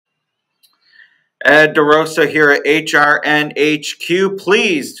Ed DeRosa here at HRNHQ,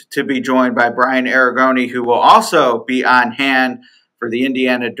 pleased to be joined by Brian Arrigoni, who will also be on hand for the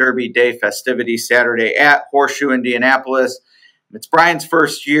Indiana Derby Day festivities Saturday at Horseshoe Indianapolis. It's Brian's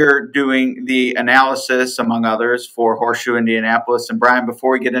first year doing the analysis, among others, for Horseshoe Indianapolis. And Brian,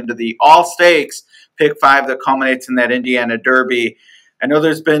 before we get into the all-stakes pick five that culminates in that Indiana Derby, I know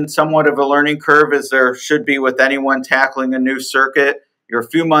there's been somewhat of a learning curve, as there should be with anyone tackling a new circuit. You're a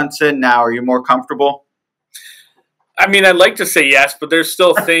few months in now. Are you more comfortable? I mean, I'd like to say yes, but there's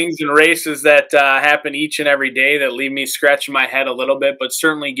still things and races that happen each and every day that leave me scratching my head a little bit, but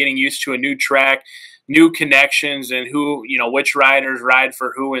certainly getting used to a new track, new connections, and which riders ride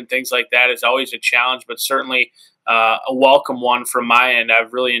for who and things like that is always a challenge, but certainly a welcome one from my end.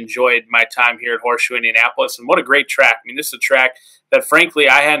 I've really enjoyed my time here at Horseshoe Indianapolis, and what a great track. I mean, this is a track that, frankly,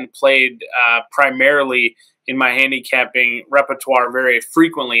 I hadn't played primarily in my handicapping repertoire very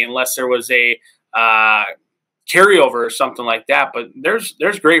frequently, unless there was a carryover or something like that. But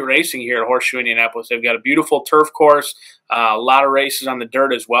there's great racing here at Horseshoe Indianapolis. They've got a beautiful turf course, a lot of races on the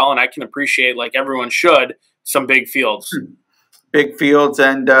dirt as well, and I can appreciate, like everyone should, some big fields. Big fields,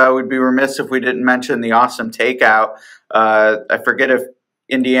 and we'd be remiss if we didn't mention the awesome takeout. I forget if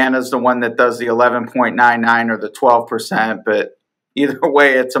Indiana's the one that does the 11.99 or the 12%, but either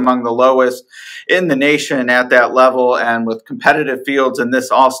way, it's among the lowest in the nation at that level. And with competitive fields in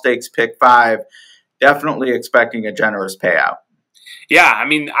this all-stakes pick five, definitely expecting a generous payout. Yeah, I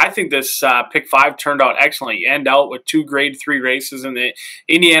mean, I think this pick five turned out excellent. You end out with two Grade 3 races in the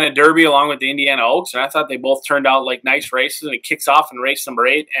Indiana Derby along with the Indiana Oaks, and I thought they both turned out like nice races, and it kicks off in race number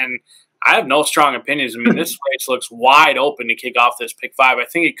 8, and I have no strong opinions. I mean, this race looks wide open to kick off this pick five. I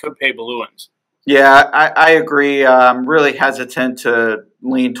think it could pay balloons. Yeah, I agree. I'm really hesitant to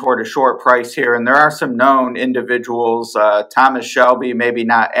lean toward a short price here. And there are some known individuals. Thomas Shelby, maybe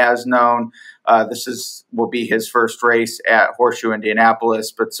not as known. Will be his first race at Horseshoe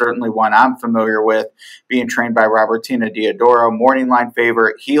Indianapolis, but certainly one I'm familiar with, being trained by Robertina Diodoro. Morning line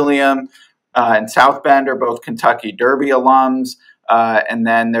favorite Helium and South Bend are both Kentucky Derby alums. And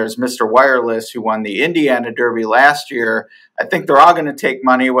then there's Mr. Wireless, who won the Indiana Derby last year. I think they're all going to take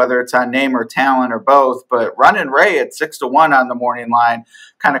money, whether it's on name or talent or both. But Runnin' Ray at 6-1 on the morning line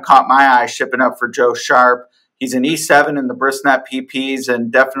kind of caught my eye, shipping up for Joe Sharp. He's an E7 in the Brisnet PPs,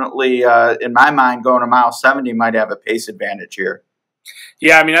 and definitely, in my mind, going to mile 70 might have a pace advantage here.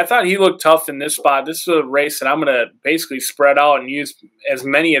 Yeah, I mean, I thought he looked tough in this spot. This is a race that I'm going to basically spread out and use as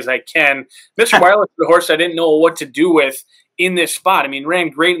many as I can. Mr. Wireless, the horse I didn't know what to do with in this spot. I mean, ran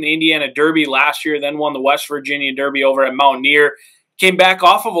great in the Indiana Derby last year, then won the West Virginia Derby over at Mountaineer. Came back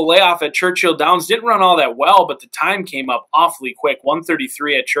off of a layoff at Churchill Downs. Didn't run all that well, but the time came up awfully quick.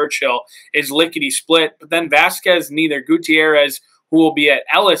 1:33 at Churchill is lickety split. But then Vasquez, neither Gutierrez, who will be at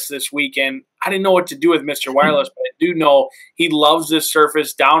Ellis this weekend. I didn't know what to do with Mr. Wireless, but I do know he loves this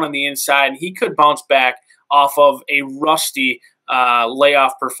surface down on the inside, and he could bounce back off of a rusty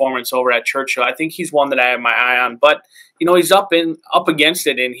layoff performance over at Churchill. I think he's one that I have my eye on, but he's up against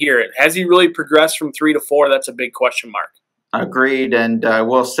it in here. Has he really progressed from 3 to 4? That's a big question mark. Agreed, and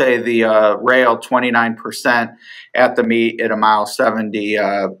we'll say the rail 29% at the meet at a mile 70,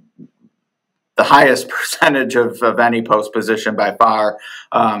 the highest percentage of any post position by far.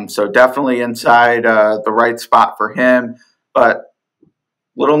 So definitely inside the right spot for him, but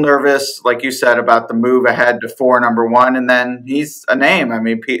little nervous, like you said, about the move ahead to 4, number 1, and then he's a name. I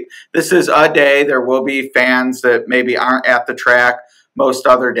mean, this is a day. There will be fans that maybe aren't at the track most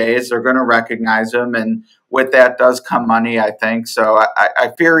other days. They're going to recognize him, and with that does come money, I think. So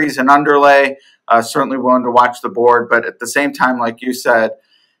I fear he's an underlay, certainly willing to watch the board, but at the same time, like you said,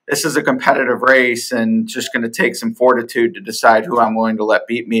 this is a competitive race and just going to take some fortitude to decide who I'm willing to let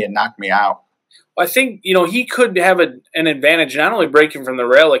beat me and knock me out. I think, he could have an advantage, not only breaking from the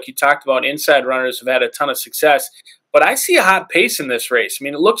rail, like you talked about. Inside runners have had a ton of success, but I see a hot pace in this race. I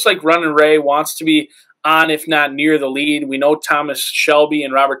mean, it looks like Runnin' Ray wants to be on, if not near the lead. We know Thomas Shelby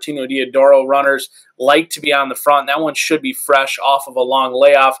and Robertino Diodoro runners like to be on the front. That one should be fresh off of a long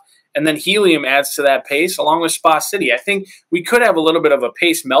layoff. And then Helium adds to that pace along with Spa City. I think we could have a little bit of a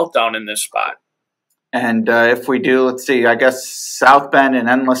pace meltdown in this spot. And if we do, let's see, I guess South Bend and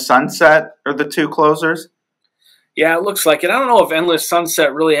Endless Sunset are the two closers. Yeah, it looks like it. I don't know if Endless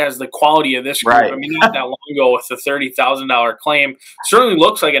Sunset really has the quality of this group. Right. I mean, not that long ago with the $30,000 claim. Certainly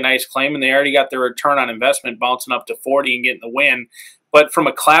looks like a nice claim, and they already got their return on investment bouncing up to 40 and getting the win. But from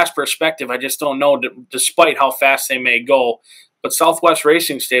a class perspective, I just don't know, despite how fast they may go. But Southwest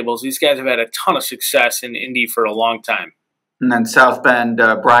Racing Stables, these guys have had a ton of success in Indy for a long time. And then South Bend,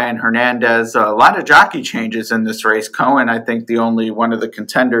 Brian Hernandez. A lot of jockey changes in this race. Cohen, I think, the only one of the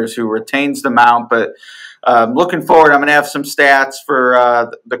contenders who retains the mount. But looking forward, I'm going to have some stats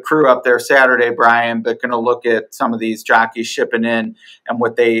for the crew up there Saturday, Brian, but going to look at some of these jockeys shipping in and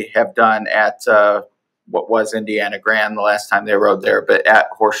what they have done at what was Indiana Grand the last time they rode there, but at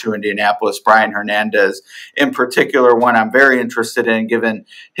Horseshoe Indianapolis. Brian Hernandez in particular, one I'm very interested in given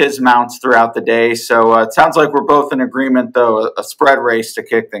his mounts throughout the day. So it sounds like we're both in agreement, though, a spread race to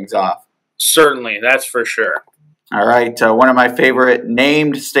kick things off. Certainly, that's for sure. All right, one of my favorite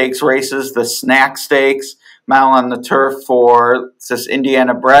named stakes races, the Snack Stakes, mile on the turf for, is this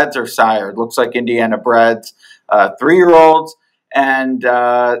Indiana Breds or Sire? It looks like Indiana Breds, 3-year-olds, and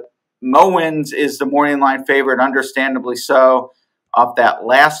Mowins is the morning line favorite, understandably so, off that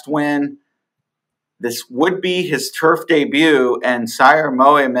last win. This would be his turf debut, and Sire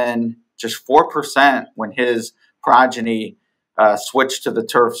Moeman just 4% when his progeny switched to the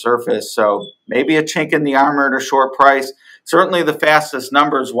turf surface. So maybe a chink in the armor at a short price. Certainly the fastest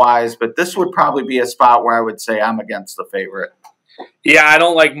numbers-wise, but this would probably be a spot where I would say I'm against the favorite. Yeah, I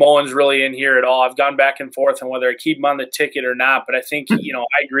don't like Mullins really in here at all. I've gone back and forth on whether I keep him on the ticket or not, but I think,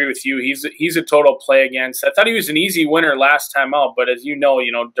 I agree with you. He's a total play against. I thought he was an easy winner last time out, but as you know,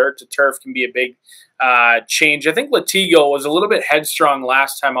 dirt to turf can be a big change. I think Latigo was a little bit headstrong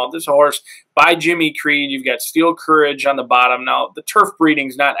last time out. This is a horse by Jimmy Creed. You've got Steel Courage on the bottom. Now, the turf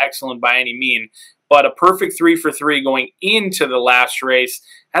breeding's not excellent by any mean, but a perfect 3 for 3 going into the last race.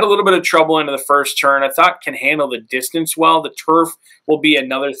 Had a little bit of trouble into the first turn. I thought can handle the distance well. The turf will be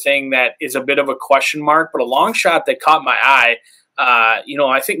another thing that is a bit of a question mark, but a long shot that caught my eye.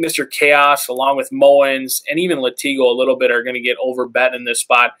 I think Mr. Chaos, along with Mowins and even Latigo a little bit, are going to get overbet in this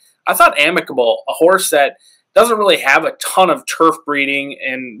spot. I thought Amicable, a horse that doesn't really have a ton of turf breeding,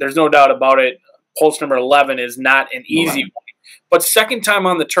 and there's no doubt about it, post number 11 is not an easy one. But second time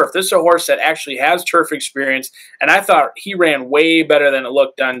on the turf. This is a horse that actually has turf experience, and I thought he ran way better than it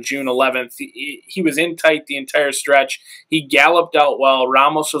looked on June 11th. He was in tight the entire stretch. He galloped out well.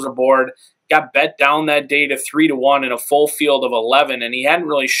 Ramos was aboard, got bet down that day to 3-1 in a full field of 11, and he hadn't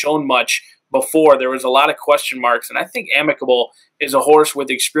really shown much before. There was a lot of question marks, and I think Amicable is a horse with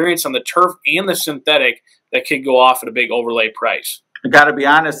experience on the turf and the synthetic that could go off at a big overlay price. I got to be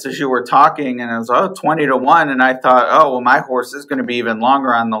honest, as you were talking, and it was 20-1, and I thought, well, my horse is going to be even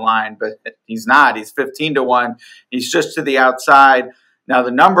longer on the line, but he's not. He's 15-1. He's just to the outside. Now, the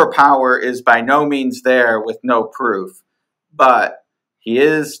number power is by no means there with no proof, but he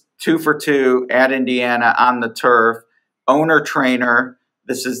is 2 for 2 at Indiana on the turf. Owner-trainer.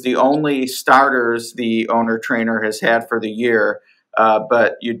 This is the only starters the owner-trainer has had for the year,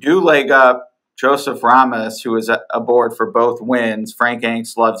 but you do leg up Joseph Ramos, who is aboard for both wins. Frank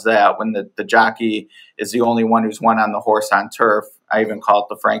Angst loves that when the jockey is the only one who's won on the horse on turf. I even call it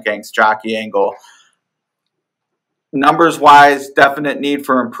the Frank Angst jockey angle. Numbers-wise, definite need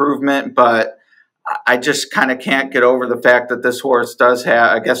for improvement, but I just kind of can't get over the fact that this horse does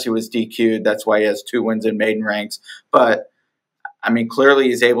have, I guess he was DQ'd, that's why he has 2 wins in maiden ranks, but I mean, clearly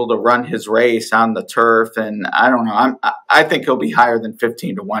he's able to run his race on the turf, and I don't know, I think he'll be higher than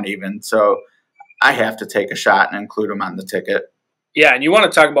 15-1 even, so I have to take a shot and include him on the ticket. Yeah, and you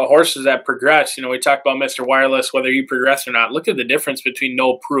want to talk about horses that progress. We talked about Mr. Wireless, whether he progressed or not. Look at the difference between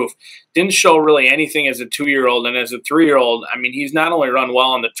no proof. Didn't show really anything as a 2-year-old, and as a 3-year-old, I mean, he's not only run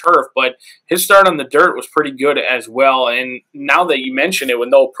well on the turf, but his start on the dirt was pretty good as well. And now that you mention it with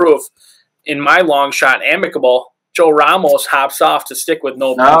no proof, in my long shot, Amicable, Joe Ramos hops off to stick with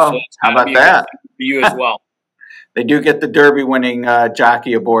no proof. So how about that? For you as well. They do get the Derby-winning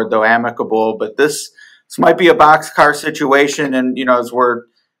jockey aboard, though, Amicable. But this might be a boxcar situation, and as we're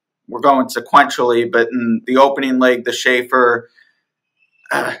going sequentially. But in the opening leg, the Schaefer,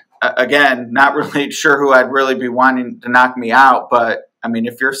 again, not really sure who I'd really be wanting to knock me out. But I mean,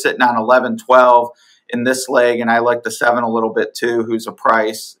 if you're sitting on 11-12 in this leg, and I like the 7 a little bit too, who's a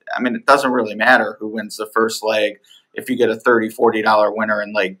price. I mean, it doesn't really matter who wins the first leg if you get a $30, $40 winner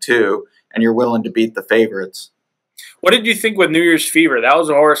in leg 2, and you're willing to beat the favorites. What did you think with New Year's Fever? That was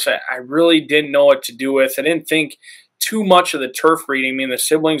a horse I really didn't know what to do with. I didn't think too much of the turf breeding. I mean, the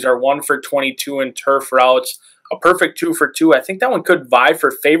siblings are 1 for 22 in turf routes, a perfect 2 for 2. I think that one could vie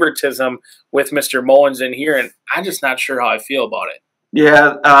for favoritism with Mr. Mullins in here, and I'm just not sure how I feel about it.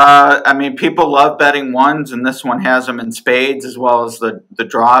 Yeah, I mean, people love betting ones, and this one has them in spades, as well as the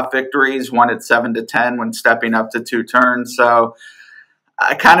draw victories, one at 7-10 when stepping up to 2 turns. So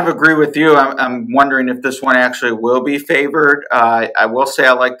I kind of agree with you. I'm wondering if this one actually will be favored. I will say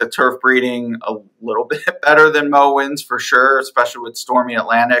I like the turf breeding a little bit better than Mo Wins for sure, especially with Stormy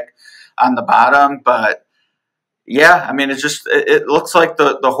Atlantic on the bottom. But Yeah, I mean, it looks like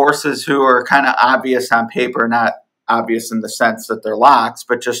the horses who are kind of obvious on paper, not obvious in the sense that they're locks,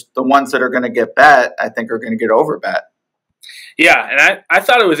 but just the ones that are going to get bet, I think are going to get over bet. Yeah, and I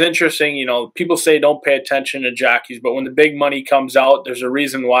thought it was interesting. You know, people say don't pay attention to jockeys, but when the big money comes out, there's a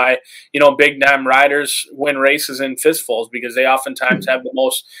reason why, you know, big name riders win races in fistfuls because they oftentimes have the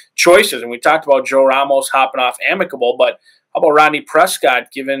most choices. And we talked about Joe Ramos hopping off amicable, but how about Rodney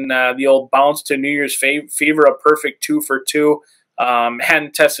Prescott giving the old bounce to New Year's Fever a perfect 2 for 2?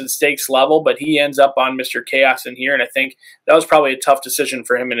 Hadn't tested stakes level, but he ends up on Mr. Chaos in here, and I think that was probably a tough decision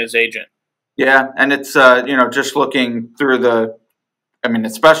for him and his agent. Yeah, and it's just looking through I mean,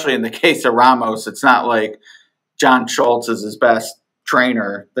 especially in the case of Ramos, it's not like John Schultz is his best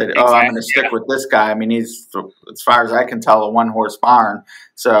trainer that I'm going to stick with this guy. I mean, he's, as far as I can tell, a 1-horse barn.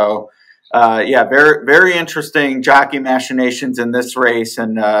 So yeah, very very interesting jockey machinations in this race,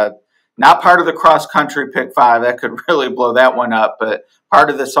 and not part of the cross country pick 5 that could really blow that one up, but part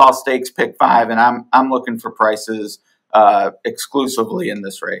of this all stakes pick 5, and I'm looking for prices exclusively in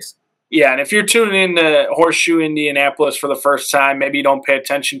this race. Yeah, and if you're tuning in to Horseshoe Indianapolis for the first time, maybe you don't pay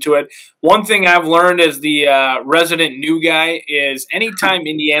attention to it. One thing I've learned as the resident new guy is anytime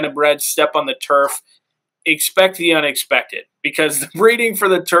Indiana breds step on the turf, expect the unexpected because the breeding for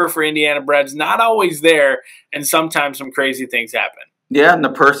the turf for Indiana breds not always there, and sometimes some crazy things happen. Yeah, and the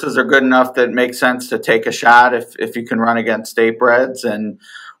purses are good enough that it makes sense to take a shot if you can run against state breds, and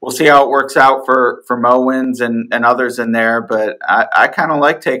we'll see how it works out for Mo Wins and others in there. But I kind of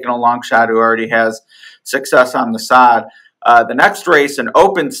like taking a long shot who already has success on the sod. The next race, an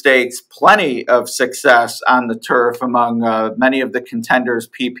open stakes, plenty of success on the turf among many of the contenders'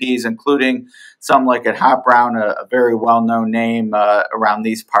 PPs, including some like at Hot Brown, a very well-known name around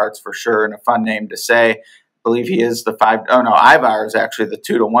these parts for sure, and a fun name to say. I believe he is the 5. Oh no, Ivar is actually the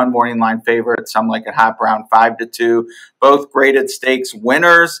 2-1 morning line favorite. Some like it Hot Brown 5-2. Both graded stakes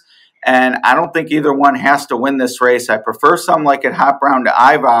winners, and I don't think either one has to win this race. I prefer some like it Hot Brown to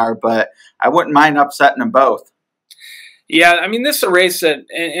Ivar, but I wouldn't mind upsetting them both. Yeah, I mean, this is a race that,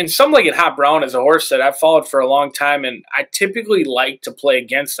 and some like it Hot Brown is a horse that I've followed for a long time, and I typically like to play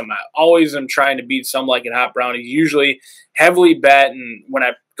against him. I always am trying to beat some like it Hot Brown. He's usually heavily bet, and when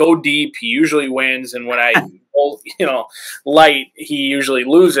I go deep, he usually wins, and when I go, light, he usually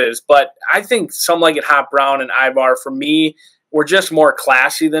loses. But I think some like it Hot Brown and Ivar, for me, were just more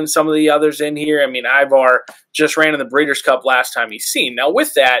classy than some of the others in here. I mean, Ivar just ran in the Breeders' Cup last time he's seen. Now,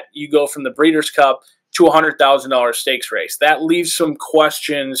 with that, you go from the Breeders' Cup to a $100,000 stakes race. That leaves some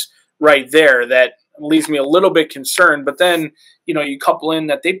questions right there that leaves me a little bit concerned. But then, you couple in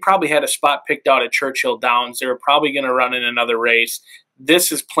that they probably had a spot picked out at Churchill Downs. They were probably going to run in another race.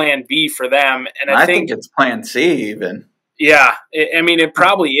 This is plan B for them. And I think it's plan C even. Yeah, it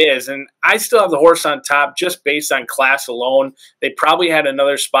probably is. And I still have the horse on top just based on class alone. They probably had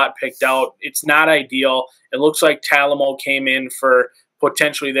another spot picked out. It's not ideal. It looks like Talamo came in for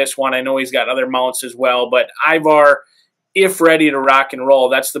potentially this one. I know he's got other mounts as well. But Ivar, if ready to rock and roll,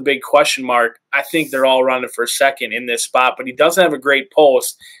 that's the big question mark. I think they're all running for second in this spot. But he doesn't have a great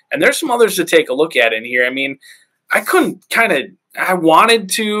post. And there's some others to take a look at in here. I mean, I wanted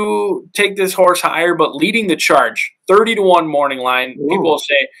to take this horse higher, but leading the charge, 30-1 morning line. Ooh. People will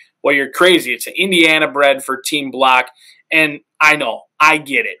say, well, you're crazy. It's an Indiana bred for Team Block. And I know, I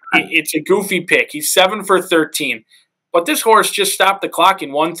get it. It's a goofy pick. He's 7 for 13. But this horse just stopped the clock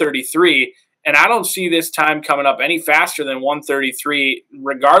in 133, and I don't see this time coming up any faster than 133,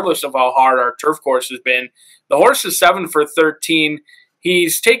 regardless of how hard our turf course has been. The horse is 7 for 13.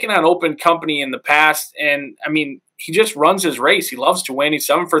 He's taken on open company in the past, and, he just runs his race. He loves to win. He's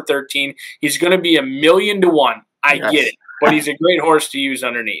 7 for 13. He's going to be $1,000,000-1. I get it, but he's a great horse to use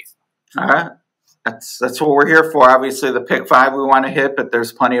underneath. All right. That's what we're here for. Obviously, the pick 5 we want to hit, but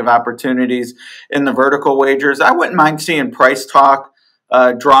there's plenty of opportunities in the vertical wagers. I wouldn't mind seeing Price Talk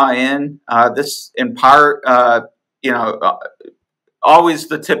draw in. This, in part, always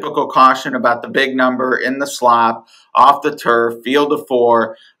the typical caution about the big number in the slop, off the turf, field of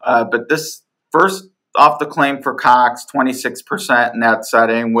 4. But this first off the claim for Cox, 26% in that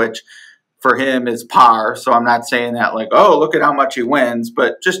setting, which for him is par. So I'm not saying that like, oh, look at how much he wins,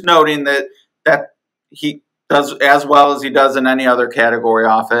 but just noting that he does as well as he does in any other category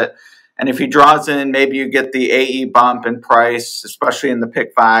off it. And if he draws in, maybe you get the AE bump in price, especially in the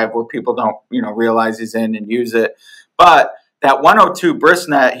pick 5 where people don't, realize he's in and use it. But that 102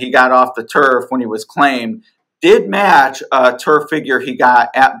 Brisnet he got off the turf when he was claimed did match a turf figure he got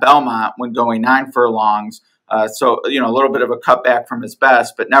at Belmont when going 9 furlongs. So, a little bit of a cutback from his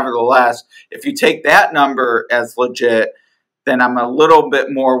best. But nevertheless, if you take that number as legit, then I'm a little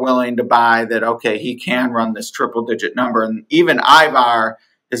bit more willing to buy that, okay, he can run this triple-digit number. And even Ivar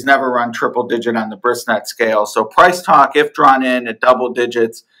has never run triple-digit on the Brisnet scale. So Price Talk, if drawn in at double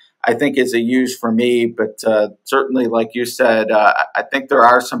digits, I think is a use for me. But certainly, like you said, I think there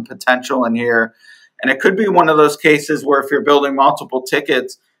are some potential in here. And it could be one of those cases where if you're building multiple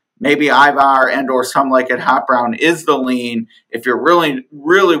tickets, maybe Ivar and or some like at Hot Brown is the lean if you're really,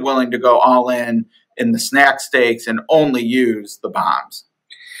 really willing to go all in the snack stakes and only use the bombs.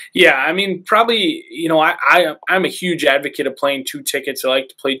 Yeah, I mean, probably, I'm a huge advocate of playing two tickets. I like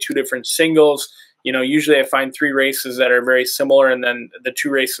to play two different singles. Usually I find three races that are very similar, and then the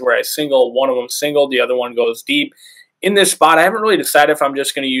two races where I single, one of them single, the other one goes deep. In this spot, I haven't really decided if I'm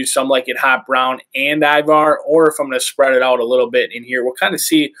just going to use some like at Hot Brown and Ivar, or if I'm going to spread it out a little bit in here. We'll kind of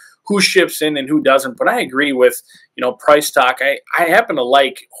see who ships in and who doesn't. But I agree with, Price Talk. I happen to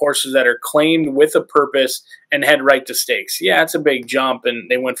like horses that are claimed with a purpose and head right to stakes. Yeah, it's a big jump, and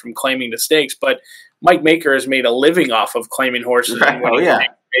they went from claiming to stakes. But Mike Maker has made a living off of claiming horses and winning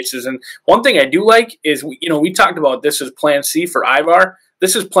races. And one thing I do like is, we talked about this as Plan C for Ivar.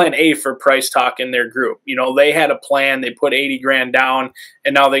 This is Plan A for Price Talk in their group. They had a plan. They put 80 grand down,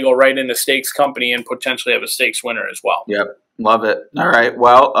 and now they go right into stakes company and potentially have a stakes winner as well. Yep. Love it. All right.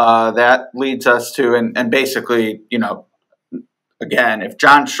 Well, that leads us to, and basically, again, if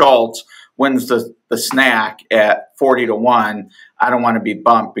John Schultz wins the snack at 40-1, I don't want to be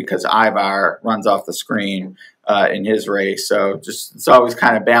bumped because Ivar runs off the screen in his race. So it's always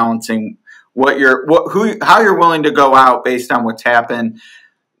kind of balancing how you're willing to go out based on what's happened.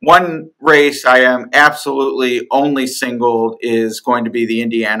 One race I am absolutely only singled is going to be the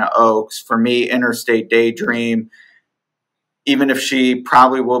Indiana Oaks. For me, Interstate Daydream, even if she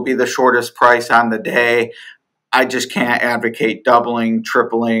probably will be the shortest price on the day, I just can't advocate doubling,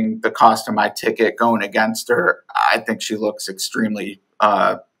 tripling the cost of my ticket going against her. I think she looks extremely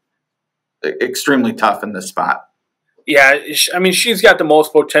tough in this spot. Yeah, I mean, she's got the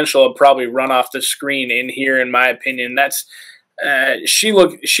most potential to probably run off the screen in here, in my opinion. That's she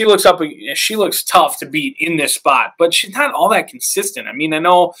looks tough to beat in this spot, but she's not all that consistent. I mean, I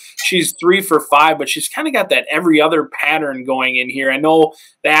know she's 3 for 5, but she's kind of got that every other pattern going in here. I know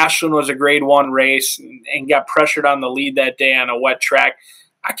the Ashland was a grade 1 race and got pressured on the lead that day on a wet track.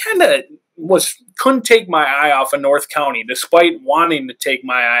 I kind of couldn't take my eye off of North County, despite wanting to take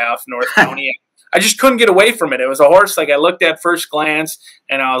my eye off North County. I just couldn't get away from it. It was a horse like I looked at first glance,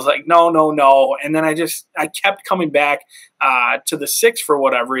 and I was like, no. And then I kept coming back to the 6 for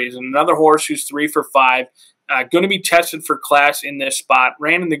whatever reason. Another horse who's 3 for 5, going to be tested for class in this spot.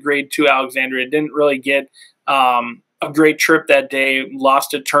 Ran in the grade 2 Alexandria. Didn't really get a great trip that day.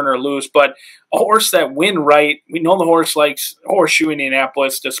 Lost to Turner Loose, but a horse that win right. We know the horse likes Horseshoe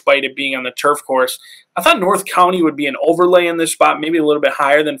Indianapolis, despite it being on the turf course. I thought North County would be an overlay in this spot, maybe a little bit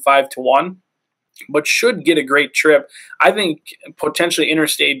higher than 5-1. But should get a great trip. I think potentially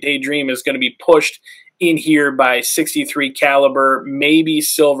Interstate Daydream is going to be pushed in here by 63 Caliber, maybe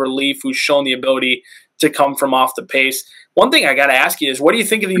Silver Leaf, who's shown the ability to come from off the pace. One thing I got to ask you is, what do you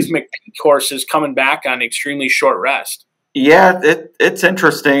think of these McPeak horses coming back on extremely short rest? Yeah, it's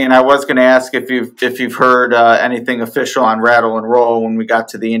interesting, and I was going to ask if you've heard anything official on Rattle and Roll when we got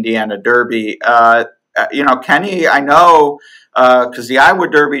to the Indiana Derby. Kenny, I know. Because the Iowa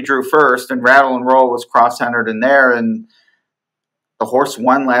Derby drew first, and Rattle and Roll was cross-entered in there, and the horse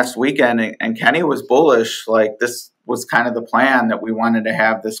won last weekend, and Kenny was bullish. Like, this was kind of the plan, that we wanted to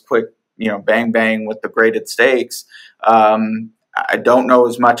have this quick, bang with the graded stakes. I don't know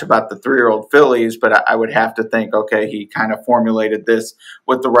as much about the 3-year-old fillies, but I would have to think, okay, he kind of formulated this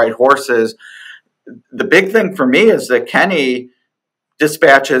with the right horses. The big thing for me is that Kenny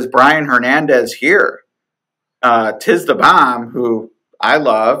dispatches Brian Hernandez here. Tis the Bomb, who I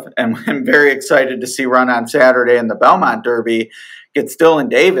love and I'm very excited to see run on Saturday in the Belmont Derby, gets Dylan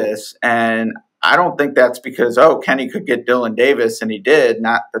Davis. And I don't think that's because, Kenny could get Dylan Davis, and he did.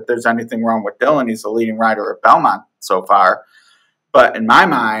 Not that there's anything wrong with Dylan. He's the leading rider at Belmont so far. But in my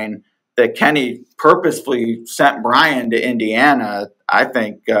mind, that Kenny purposefully sent Brian to Indiana, I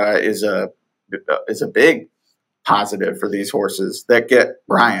think is a big positive for these horses that get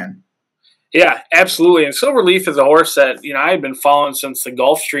Brian. Yeah, absolutely. And Silverleaf is a horse that, I had been following since the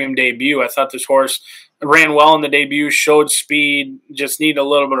Gulfstream debut. I thought this horse ran well in the debut, showed speed, just needed a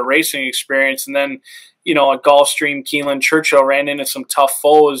little bit of racing experience. And then, at Gulfstream, Keeneland, Churchill ran into some tough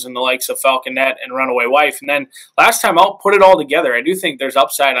foes in the likes of Falconet and Runaway Wife. And then last time out, put it all together. I do think there's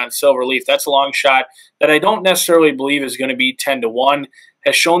upside on Silverleaf. That's a long shot that I don't necessarily believe is going to be 10-1.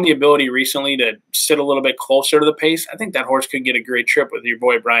 Has shown the ability recently to sit a little bit closer to the pace. I think that horse could get a great trip with your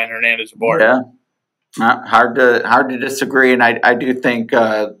boy Brian Hernandez aboard. Yeah. Hard to disagree, and I do think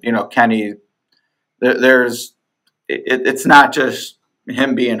Kenny. It's not just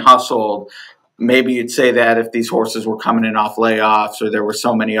him being hustled. Maybe you'd say that if these horses were coming in off layoffs or there were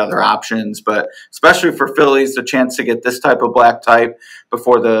so many other options, but especially for fillies, the chance to get this type of black type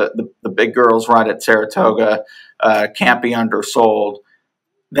before the big girls run at Saratoga can't be undersold.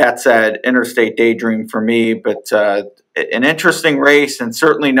 That said, Interstate Daydream for me, but an interesting race and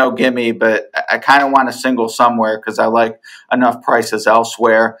certainly no gimme, but I kind of want a single somewhere because I like enough prices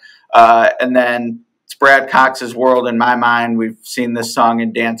elsewhere. And then it's Brad Cox's world in my mind. We've seen this song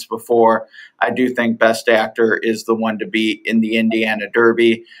and dance before. I do think Best Actor is the one to beat in the Indiana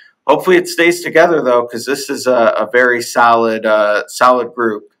Derby. Hopefully it stays together, though, because this is a very solid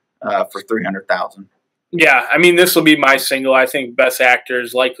group for 300,000. Yeah, I mean, this will be my single. I think Best Actor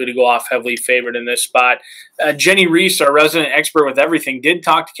is likely to go off heavily favored in this spot. Jenny Reese, our resident expert with everything, did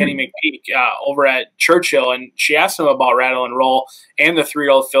talk to Kenny McPeak over at Churchill, and she asked him about Rattle and Roll and the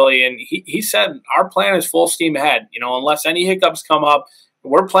 3-year-old filly, and he said, our plan is full steam ahead. Unless any hiccups come up,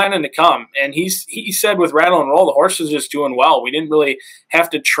 we're planning to come. And he said with Rattle and Roll, the horse is just doing well. We didn't really have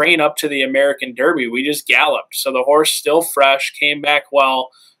to train up to the American Derby. We just galloped. So the horse still fresh, came back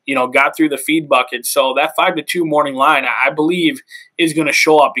well, got through the feed bucket. So that 5-2 morning line, I believe, is going to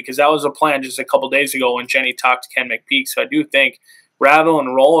show up because that was a plan just a couple days ago when Jenny talked to Ken McPeak. So I do think Rattle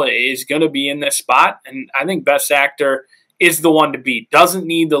and Roll is going to be in this spot. And I think Best Actor is the one to beat. Doesn't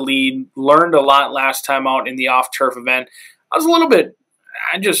need the lead. Learned a lot last time out in the off-turf event. I was a little bit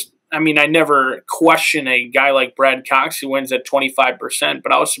I never question a guy like Brad Cox who wins at 25%,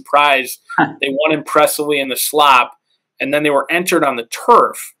 but I was surprised they won impressively in the slop, and then they were entered on the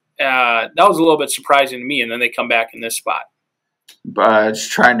turf. That was a little bit surprising to me, and then they come back in this spot.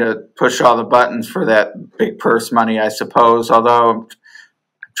 Just trying to push all the buttons for that big purse money, I suppose, although I'm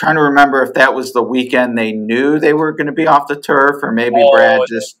trying to remember if that was the weekend they knew they were going to be off the turf, or maybe Brad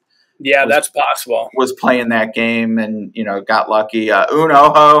just – yeah, that's possible. Was playing that game and, got lucky.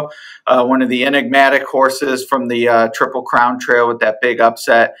 Unoho, one of the enigmatic horses from the Triple Crown Trail with that big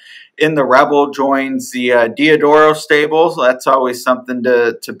upset in the Rebel, joins the Diodoro stables. That's always something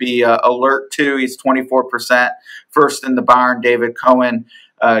to be alert to. He's 24% first in the barn. David Cohen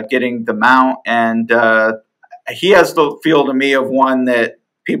getting the mount. And he has the feel to me of one that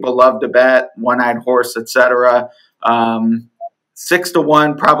people love to bet, one-eyed horse, etc.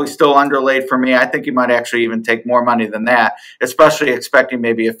 6-1, probably still underlaid for me. I think he might actually even take more money than that, especially expecting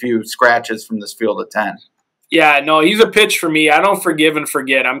maybe a few scratches from this field of 10. Yeah, no, he's a pitch for me. I don't forgive and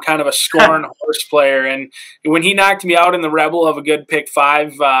forget. I'm kind of a scorn horse player. And when he knocked me out in the Rebel of a good pick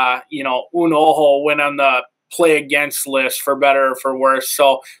 5, Unoho went on the play against list for better or for worse.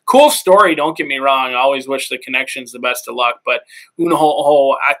 So cool story. Don't get me wrong. I always wish the connections the best of luck. But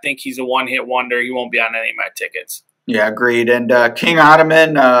Unoho, I think he's a one-hit wonder. He won't be on any of my tickets. Yeah, agreed. And King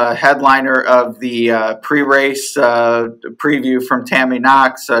Ottoman, headliner of the pre-race preview from Tammy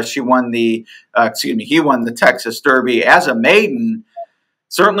Knox, he won the Texas Derby as a maiden.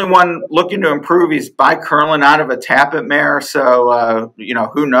 Certainly one looking to improve. He's by curling out of a Tappet mare, so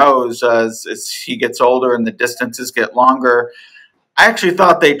who knows as he gets older and the distances get longer. I actually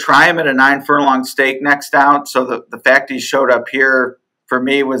thought they'd try him at a 9-furlong stake next out, so the fact he showed up here for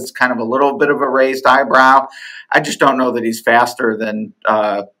me was kind of a little bit of a raised eyebrow. I just don't know that he's faster than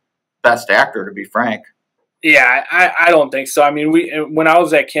Best Actor, to be frank. Yeah, I don't think so. I mean, when I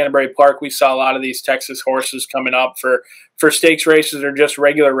was at Canterbury Park, we saw a lot of these Texas horses coming up for stakes races or just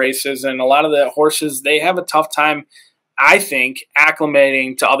regular races, and a lot of the horses, they have a tough time, I think,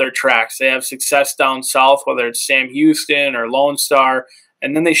 acclimating to other tracks. They have success down south, whether it's Sam Houston or Lone Star,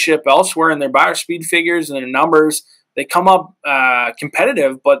 and then they ship elsewhere, and their buyer speed figures and their numbers, they come up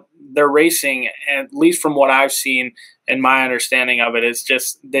competitive, but they're racing, at least from what I've seen and my understanding of it, it's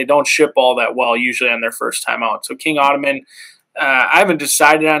just they don't ship all that well usually on their first time out. So King Ottoman, I haven't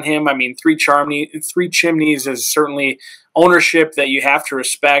decided on him. I mean, Three Chimneys is certainly ownership that you have to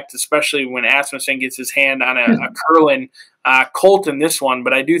respect, especially when Asmussen gets his hand on a curling colt in this one.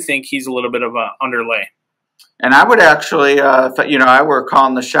 But I do think he's a little bit of an underlay. And I would actually, I were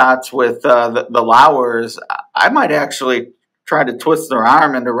calling the shots with the Lowers, I might actually try to twist their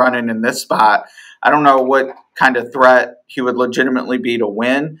arm into running in this spot. I don't know what kind of threat he would legitimately be to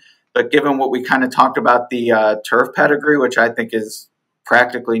win, but given what we kind of talked about the turf pedigree, which I think is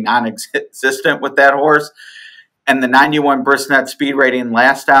practically non-existent with that horse, and the 91 Brisnet speed rating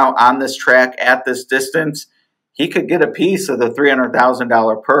last out on this track at this distance, he could get a piece of the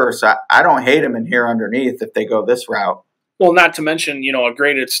 $300,000 purse. I don't hate him in here underneath if they go this route. Well, not to mention, a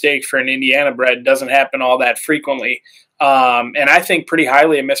graded stake for an Indiana bred doesn't happen all that frequently. And I think pretty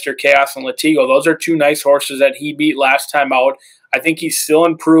highly of Mr. Chaos and Latigo. Those are two nice horses that he beat last time out. I think he's still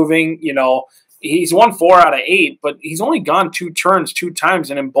improving. You know, he's won 4 out of 8, but he's only gone 2 turns 2 times,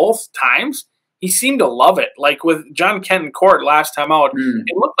 and in both times, he seemed to love it. Like with John Kenton Court last time out,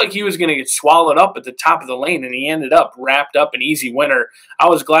 it looked like he was going to get swallowed up at the top of the lane, and he ended up wrapped up an easy winner. I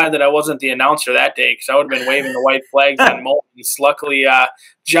was glad that I wasn't the announcer that day because I would have been waving the white flags on Moulton's. Luckily,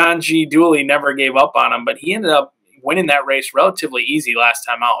 John G. Dooley never gave up on him, but he ended up winning that race relatively easy last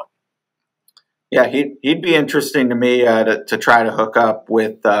time out. Yeah, he'd be interesting to me to try to hook up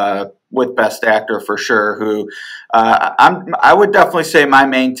with Best Actor for sure. Who I would definitely say my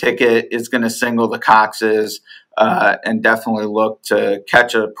main ticket is going to single the Coxes and definitely look to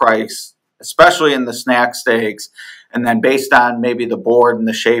catch a price, especially in the snack stakes, and then based on maybe the board and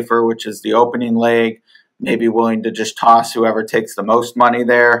the Schaefer, which is the opening leg, maybe willing to just toss whoever takes the most money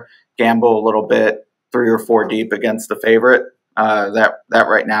there, gamble a little bit, 3 or 4 deep against the favorite. That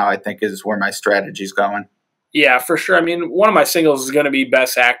right now I think is where my strategy's going. Yeah, for sure. I mean, one of my singles is going to be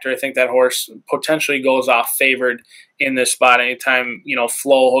Best Actor. I think that horse potentially goes off favored in this spot. Anytime, you know,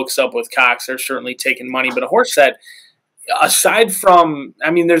 Flo hooks up with Cox, they're certainly taking money. But a horse that, aside from,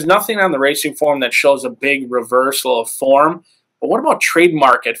 I mean, there's nothing on the racing form that shows a big reversal of form. But what about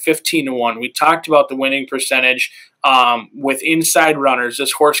Trademark at 15-1? We talked about the winning percentage with inside runners.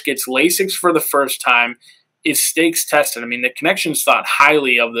 This horse gets Lasix for the first time. Is stakes tested. I mean, the connections thought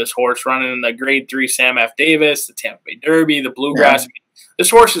highly of this horse running in the Grade 3 Sam F. Davis, the Tampa Bay Derby, the Bluegrass. Yeah.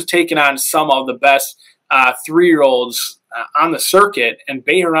 This horse has taken on some of the best 3-year-olds on the circuit, and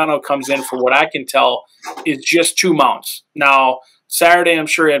Bejarano comes in for what I can tell is just 2 mounts. Now, Saturday, I'm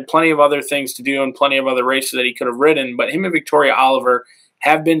sure he had plenty of other things to do and plenty of other races that he could have ridden, but him and Victoria Oliver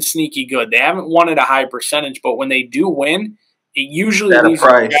have been sneaky good. They haven't won at a high percentage, but when they do win, it usually leaves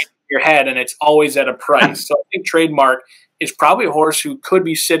your head, and it's always at a price. So I think Trademark is probably a horse who could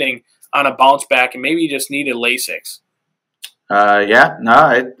be sitting on a bounce back, and maybe he just needed Lasix. Yeah,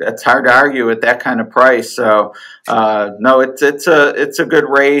 no, it's hard to argue with that kind of price. So no, it's a good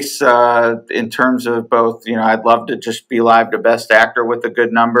race in terms of both. You know, I'd love to just be live to Best Actor with a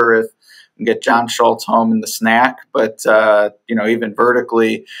good number if and get John Schultz home in the snack. But you know, even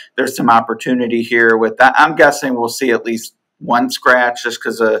vertically, there's some opportunity here with that. I'm guessing we'll see at least 1 scratch just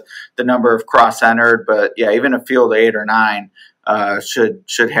because of the number of cross-entered. But yeah, even a field of 8 or 9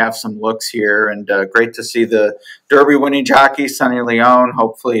 should have some looks here. And great to see the Derby winning jockey, Sonny Leone.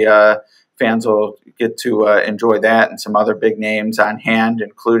 Hopefully fans will get to enjoy that and some other big names on hand,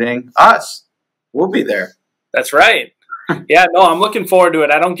 including us. We'll be there. That's right. Yeah, no, I'm looking forward to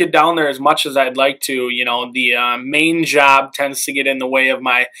it. I don't get down there as much as I'd like to. You know, the main job tends to get in the way of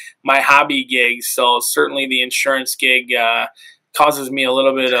my hobby gigs. So certainly the insurance gig causes me a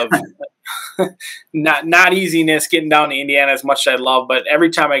little bit of not easiness getting down to Indiana as much as I love. But every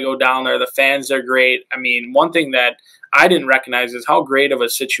time I go down there, the fans are great. I mean, one thing that I didn't recognize is how great of a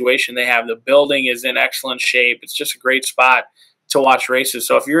situation they have. The building is in excellent shape. It's just a great spot to watch races.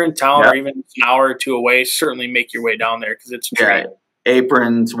 So if you're in town or even an hour or 2 away, certainly make your way down there because it's a treat.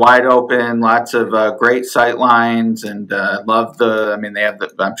 Aprons wide open, lots of great sight lines, and love the. I mean, they have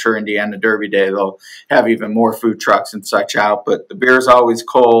the. I'm sure Indiana Derby Day they'll have even more food trucks and such out. But the beer is always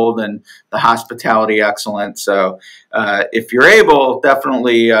cold, and the hospitality excellent. So if you're able,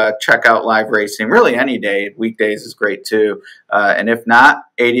 definitely check out live racing. Really, any day, weekdays is great too. And if not,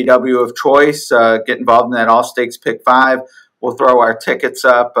 ADW of choice. Get involved in that all stakes pick 5. We'll throw our tickets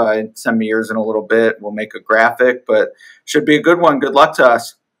up. Send me yours in a little bit. We'll make a graphic, but should be a good one. Good luck to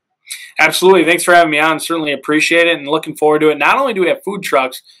us. Absolutely. Thanks for having me on. Certainly appreciate it and looking forward to it. Not only do we have food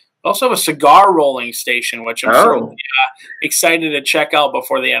trucks, we also have a cigar rolling station, which I'm certainly excited to check out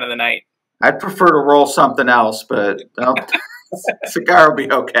before the end of the night. I'd prefer to roll something else, but cigar will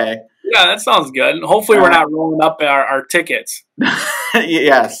be okay. Yeah, that sounds good. Hopefully we're not rolling up our tickets.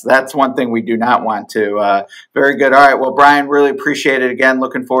 Yes, that's one thing we do not want to. Very good. All right. Well, Brian, really appreciate it again.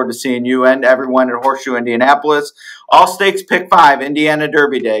 Looking forward to seeing you and everyone at Horseshoe Indianapolis. All stakes pick 5, Indiana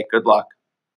Derby Day. Good luck.